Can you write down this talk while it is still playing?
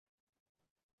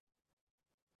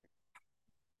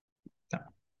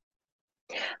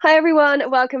Hi, everyone.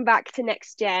 Welcome back to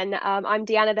Next Gen. I'm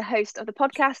Deanna, the host of the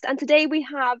podcast, and today we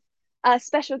have a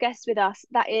special guest with us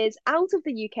that is out of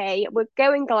the UK. We're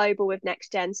going global with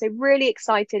Next Gen, so really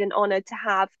excited and honored to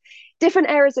have different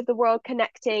areas of the world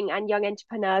connecting and young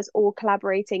entrepreneurs all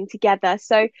collaborating together.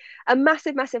 So, a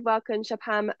massive, massive welcome,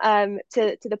 Shubham,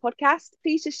 to the podcast.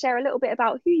 Please just share a little bit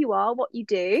about who you are, what you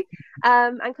do,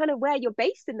 and kind of where you're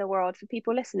based in the world for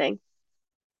people listening.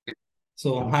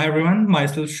 So, hi everyone,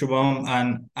 myself Shubham,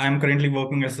 and I'm currently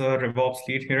working as a RevOps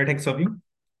lead here at Hexavi.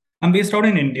 I'm based out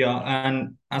in India,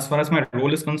 and as far as my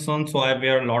role is concerned, so I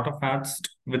wear a lot of hats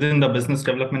within the business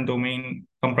development domain,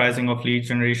 comprising of lead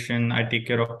generation. I take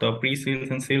care of the pre-sales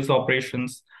and sales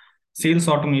operations, sales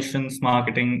automations,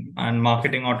 marketing, and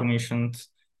marketing automations.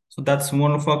 So that's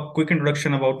more of a quick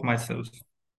introduction about myself.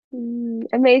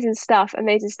 Amazing stuff,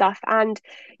 amazing stuff. And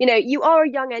you are a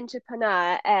young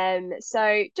entrepreneur.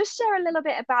 So just share a little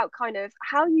bit about kind of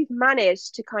how you've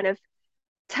managed to kind of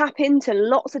tap into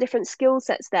lots of different skill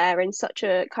sets there in such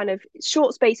a kind of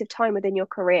short space of time within your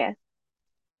career.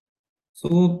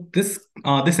 So this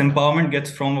empowerment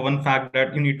gets from one fact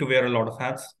that you need to wear a lot of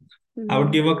hats. I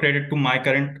would Mm, give a credit to my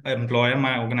current employer,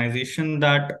 my organization,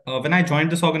 that when I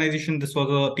joined this organization, this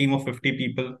was a team of 50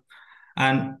 people.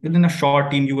 And within a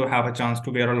short team, you will have a chance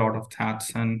to wear a lot of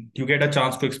hats and you get a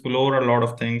chance to explore a lot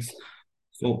of things.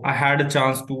 So I had a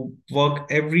chance to work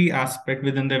every aspect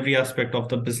of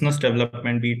the business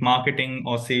development, be it marketing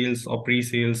or sales or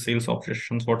pre-sales, sales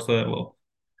operations, whatsoever.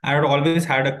 I had always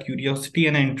had a curiosity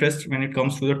and an interest when it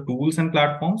comes to the tools and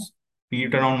platforms, be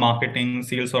it mm, around marketing,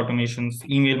 sales automations,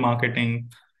 email marketing,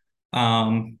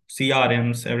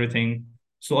 CRMs, everything.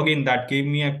 So again, that gave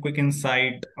me a quick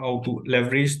insight how to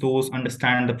leverage those,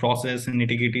 understand the process and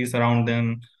nitty-gritties around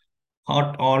them,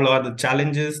 what all are the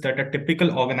challenges that a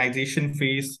typical organization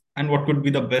face, and what could be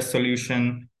the best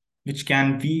solution, which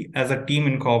can we as a team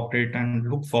incorporate and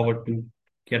look forward to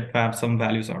get perhaps some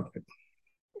values out of it.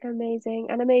 amazing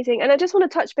and amazing. And I just want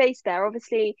to touch base there.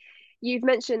 Obviously, you've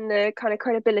mentioned the kind of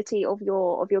credibility of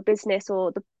your business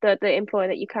or the employer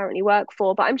that you currently work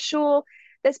for, but I'm sure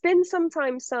there's been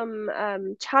sometimes some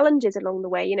challenges along the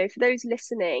way. For those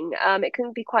listening, it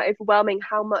can be quite overwhelming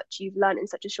how much you've learned in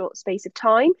such a short space of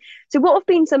time. So, what have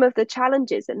been some of the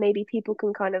challenges that maybe people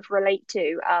can kind of relate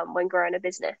to when growing a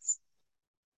business?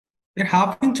 There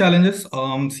have been challenges.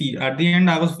 See, at the end,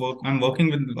 I'm working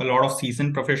with a lot of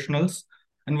seasoned professionals,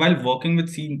 and while working with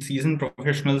seasoned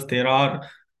professionals, there are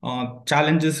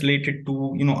challenges related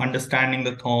to understanding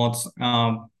the thoughts,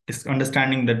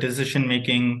 understanding the decision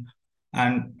making,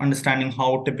 and understanding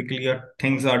how typically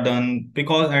things are done.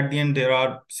 Because at the end, there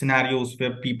are scenarios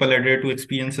where people adhere to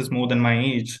experiences more than my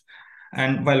age,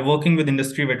 and while working with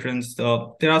industry veterans,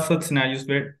 there are such scenarios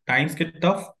where times get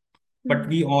tough, but Mm,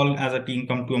 we all as a team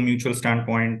come to a mutual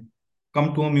standpoint,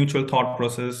 come to a mutual thought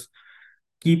process,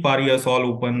 keep our ears all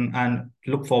open and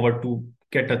look forward to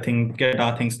get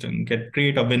our things done,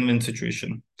 create a win-win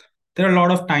situation. There are a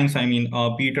lot of times,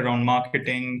 be it around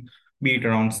marketing, be it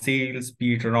around sales,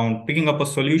 be it around picking up a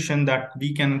solution that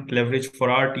we can leverage for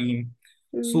our team.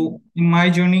 mm. So in my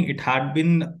journey, it had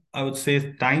been, I would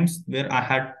say, times where I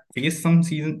had faced some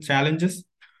season challenges,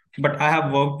 but I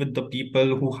have worked with the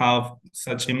people who have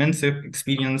such immense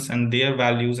experience, and their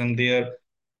values and their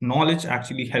knowledge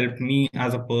actually helped me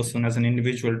as a person, as an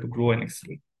individual, to grow and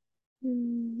excel.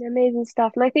 Amazing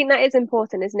stuff. And I think that is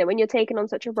important, isn't it? When you're taking on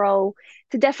such a role,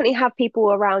 to definitely have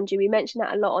people around you. We mentioned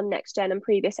that a lot on Next Gen and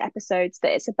previous episodes,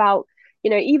 that it's about,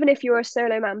 even if you're a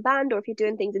solo man band or if you're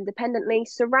doing things independently,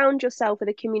 surround yourself with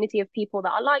a community of people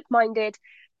that are like-minded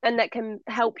and that can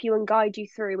help you and guide you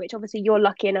through, which obviously you're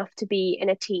lucky enough to be in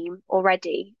a team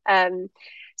already.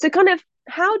 So kind of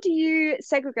how do you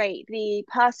segregate the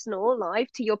personal life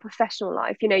to your professional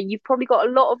life? You've probably got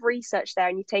a lot of research there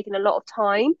and you've taken a lot of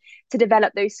time to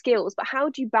develop those skills, but how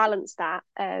do you balance that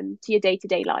to your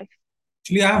day-to-day life?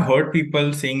 Actually, I have heard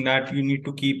people saying that you need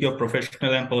to keep your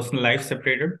professional and personal life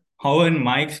separated. However, in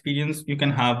my experience, you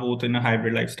can have both in a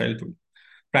hybrid lifestyle too.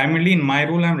 Primarily in my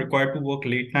role, I'm required to work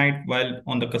late night while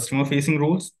on the customer facing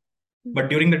roles. But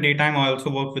during the daytime, I also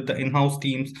work with the in house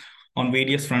teams on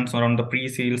various fronts around the pre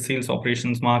sales, sales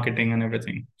operations, marketing, and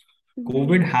everything.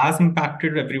 COVID Mm, has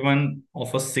impacted everyone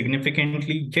of us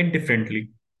significantly, yet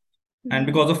differently. And mm,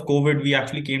 because of COVID, we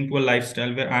actually came to a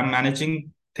lifestyle where I'm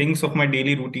managing things of my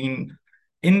daily routine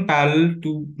in parallel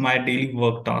to my daily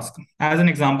work task. As an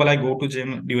example, I go to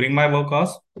gym during my work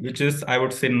hours, which is, I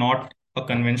would say, not a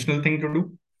conventional thing to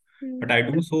do, but mm, I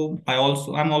do so.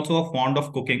 I'm also a fond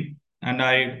of cooking, and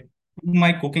I do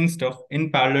my cooking stuff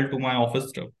in parallel to my office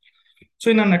stuff.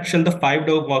 So in a nutshell, the 5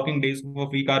 day working days of a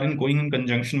week are in going in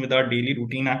conjunction with our daily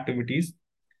routine activities.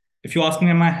 If you ask me,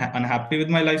 am I unhappy with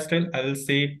my lifestyle? I will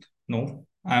say no.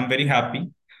 I'm very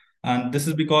happy, and this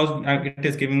is because it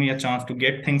is giving me a chance to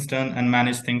get things done and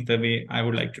manage things the way I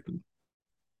would like to do.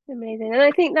 Amazing. And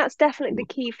I think that's definitely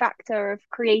the key factor of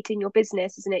creating your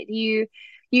business, isn't it?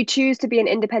 You choose to be an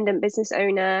independent business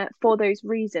owner for those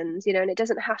reasons, and it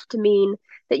doesn't have to mean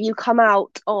that you come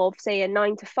out of, say, a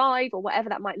 9 to 5 or whatever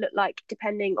that might look like,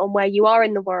 depending on where you are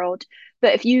in the world.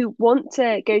 But if you want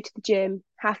to go to the gym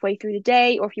halfway through the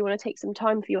day, or if you want to take some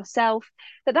time for yourself,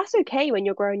 that's okay when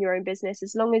you're growing your own business,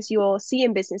 as long as you're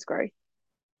seeing business growth.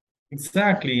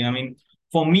 Exactly. I mean,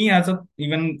 for me,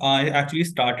 even I actually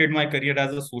started my career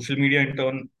as a social media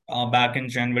intern back in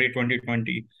January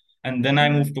 2020. And then I Mm,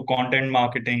 moved to content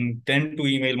marketing, then to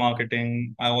email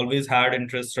marketing. I always had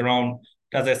interest around,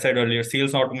 as I said earlier,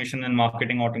 sales automation and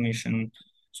marketing automation.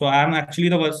 So I'm actually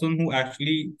the person who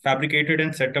actually fabricated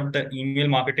and set up the email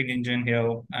marketing engine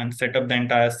here and set up the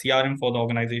entire CRM for the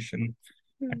organization.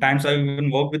 At mm, times, I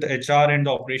even work with the HR and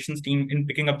the operations team in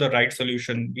picking up the right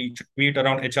solution, be it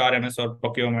around HRMS or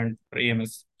procurement or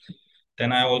AMS.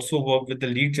 Then I also work with the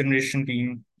lead generation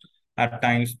team at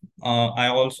times. I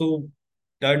also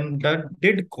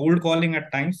did cold calling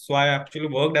at times. So I actually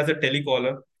worked as a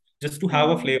telecaller just to have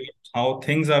a mm, flavor how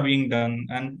things are being done.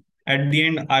 And at the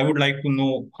end, I would like to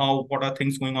know what are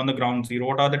things going on the ground zero,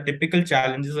 what are the typical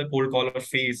challenges a cold caller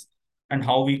face, and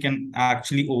how we can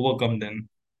actually overcome them.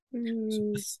 So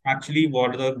mm, this actually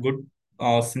was a good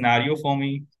scenario for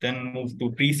me. Then moved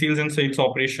to pre-sales and sales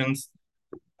operations.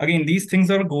 Again, these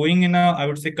things are going in a, I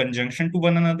would say, conjunction to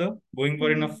one another, going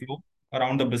for in a mm, flow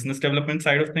around the business development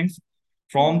side of things.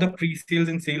 From mm, the pre-sales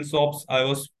and sales ops, I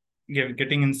was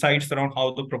getting insights around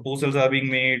how the proposals are being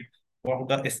made, what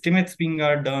the estimates being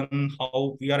are done,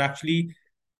 how we are actually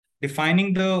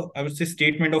defining the, I would say,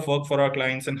 statement of work for our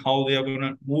clients and how they are going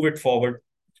to move it forward.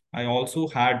 I also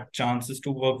had chances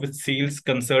to work with sales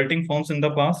consulting firms in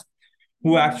the past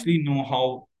who mm. actually know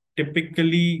how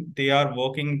typically they are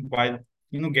working by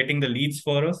getting the leads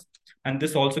for us. And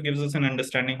this also gives us an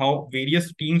understanding how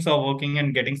various teams are working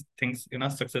and getting things in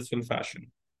a successful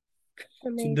fashion.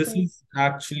 So this Amazing. is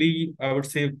actually, I would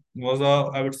say, was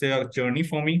a, I would say, a journey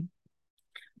for me.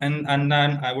 And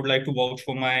then I would like to vouch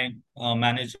for my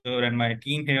manager and my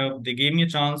team here. They gave me a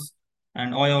chance,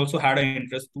 and I also had an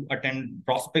interest to attend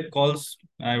prospect calls.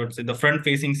 I would say the front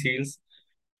facing sales,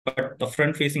 but the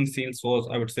front facing sales was,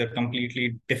 I would say, a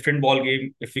completely different ball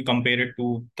game if we compare it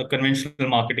to the conventional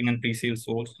marketing and pre-sales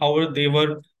roles. However, they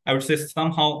were, I would say,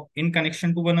 somehow in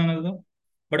connection to one another,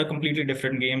 but a completely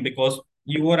different game because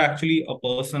you were actually a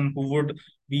person who would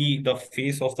be the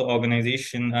face of the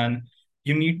organization, and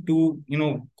you need to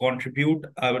contribute,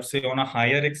 I would say, on a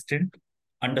higher extent,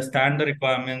 understand the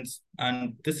requirements.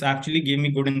 And this actually gave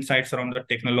me good insights around the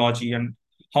technology and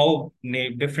how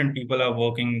different people are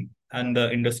working and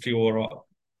the industry overall.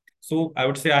 So I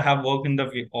would say I have worked in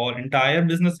the or entire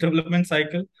business development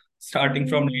cycle, starting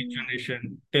from lead Mm.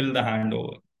 generation till the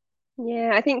handover.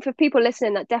 Yeah, I think for people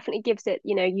listening, that definitely gives it,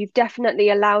 you've definitely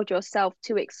allowed yourself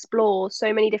to explore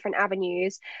so many different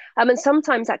avenues. And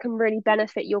sometimes that can really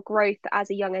benefit your growth as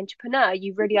a young entrepreneur.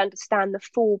 You really understand the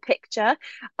full picture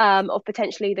of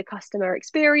potentially the customer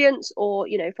experience, or,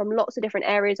 from lots of different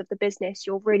areas of the business,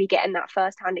 you're really getting that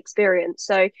first-hand experience.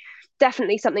 So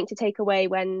definitely something to take away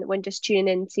when just tuning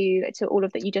into to all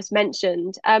of that you just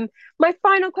mentioned. My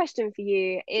final question for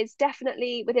you is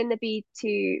definitely within the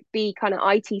B2B kind of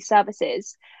IT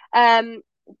services. Um,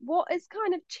 what has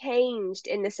kind of changed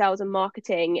in the sales and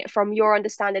marketing from your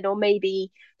understanding, or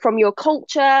maybe from your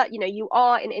culture? You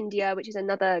are in India, which is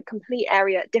another complete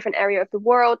area, different area of the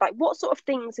world. Like, what sort of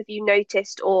things have you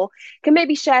noticed, or can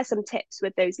maybe share some tips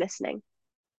with those listening?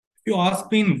 If you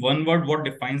ask me in one word what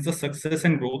defines the success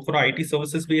and growth for IT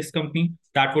services based company,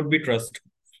 that would be trust.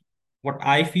 What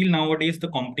I feel nowadays, the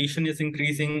competition is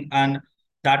increasing, and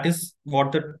that is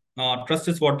what the trust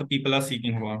is what the people are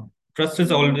seeking for. Trust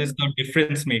is always Mm, the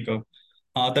difference maker.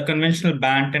 The conventional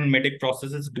BANT and MEDIC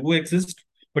processes do exist,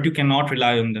 but you cannot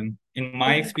rely on them. In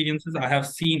my mm, experiences, I have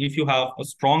seen if you have a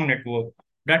strong network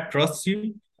that trusts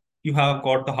you, you have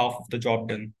got the half of the job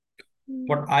done. mm,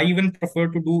 What I even prefer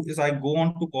to do is I go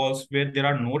on to calls where there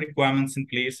are no requirements in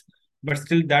place, but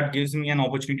still that gives me an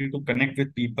opportunity to connect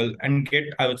with people and get,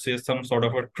 I would say, some sort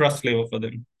of a trust level for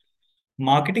them.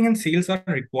 Marketing and sales are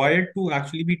required to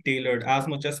actually be tailored as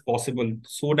much as possible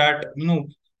so that,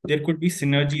 there could be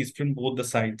synergies from both the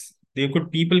sides.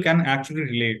 People can actually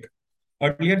relate.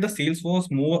 Earlier, the sales was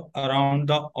more around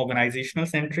the organizational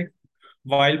centric,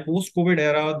 while post-COVID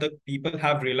era, the people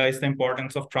have realized the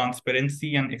importance of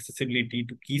transparency and accessibility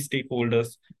to key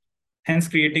stakeholders, hence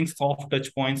creating soft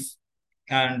touch points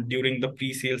and during the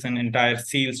pre-sales and entire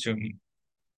sales journey.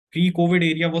 Pre-COVID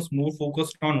area was more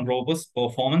focused on robust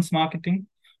performance marketing,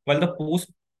 while the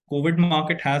post-COVID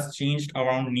market has changed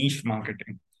around niche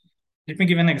marketing. Let me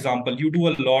give an example. You do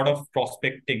a lot of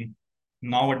prospecting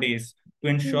nowadays to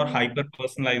ensure Mm, hyper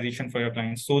personalization for your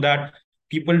clients so that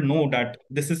people know that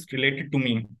this is related to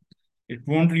me.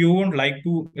 You won't like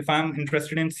to, if I'm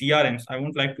interested in CRMs, I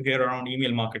won't like to hear around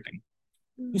email marketing.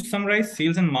 To mm, summarize,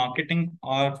 sales and marketing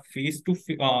are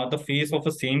the face of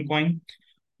a same coin,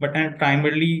 but a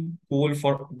primarily goal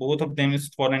for both of them is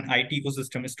for an IT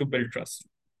ecosystem is to build trust.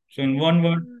 So in one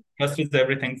word, mm, trust is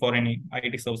everything for any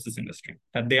IT services industry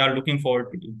that they are looking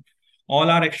forward to do. All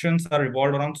our actions are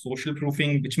revolved around social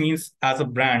proofing, which means as a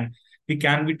brand, we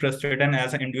can be trusted, and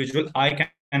as an individual, I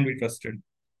can be trusted.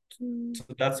 mm. So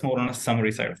that's more on a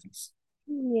summary side of things.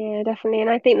 Yeah, definitely. And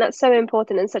I think that's so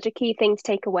important and such a key thing to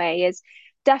take away is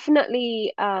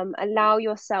definitely allow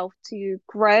yourself to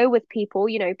grow with people.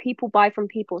 You know, people buy from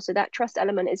people. So that trust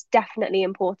element is definitely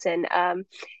important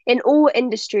in all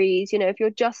industries. You know, if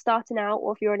you're just starting out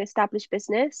or if you're an established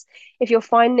business, if you're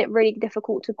finding it really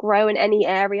difficult to grow in any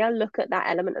area, look at that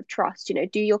element of trust. You know,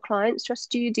 do your clients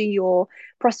trust you? Do your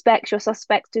prospects, your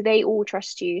suspects, do they all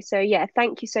trust you? So yeah,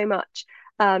 thank you so much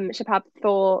Shapab,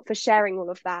 for sharing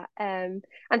all of that. And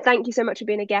thank you so much for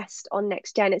being a guest on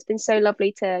Next Gen. It's been so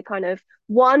lovely to kind of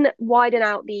one widen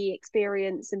out the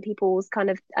experience and people's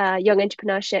kind of young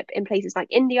entrepreneurship in places like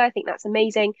India. I think that's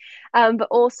amazing. But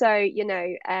also, you know,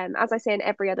 as I say in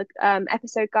every other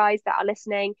episode, guys that are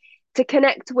listening, to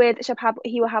connect with Shapab,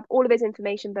 he will have all of his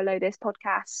information below this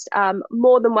podcast.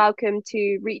 More than welcome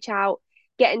to reach out,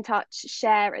 get in touch,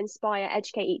 share, inspire,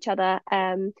 educate each other.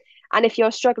 And if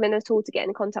you're struggling at all to get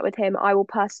in contact with him, I will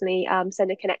personally send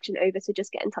a connection over. So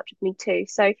just get in touch with me too.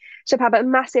 So, Shapab, a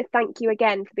massive thank you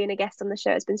again for being a guest on the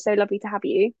show. It's been so lovely to have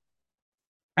you.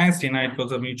 Thanks, Tina. It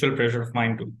was a mutual pleasure of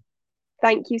mine too.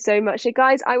 Thank you so much. So,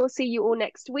 guys, I will see you all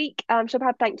next week.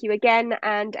 Shapab, thank you again.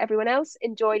 And everyone else,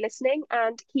 enjoy listening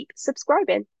and keep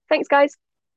subscribing. Thanks, guys.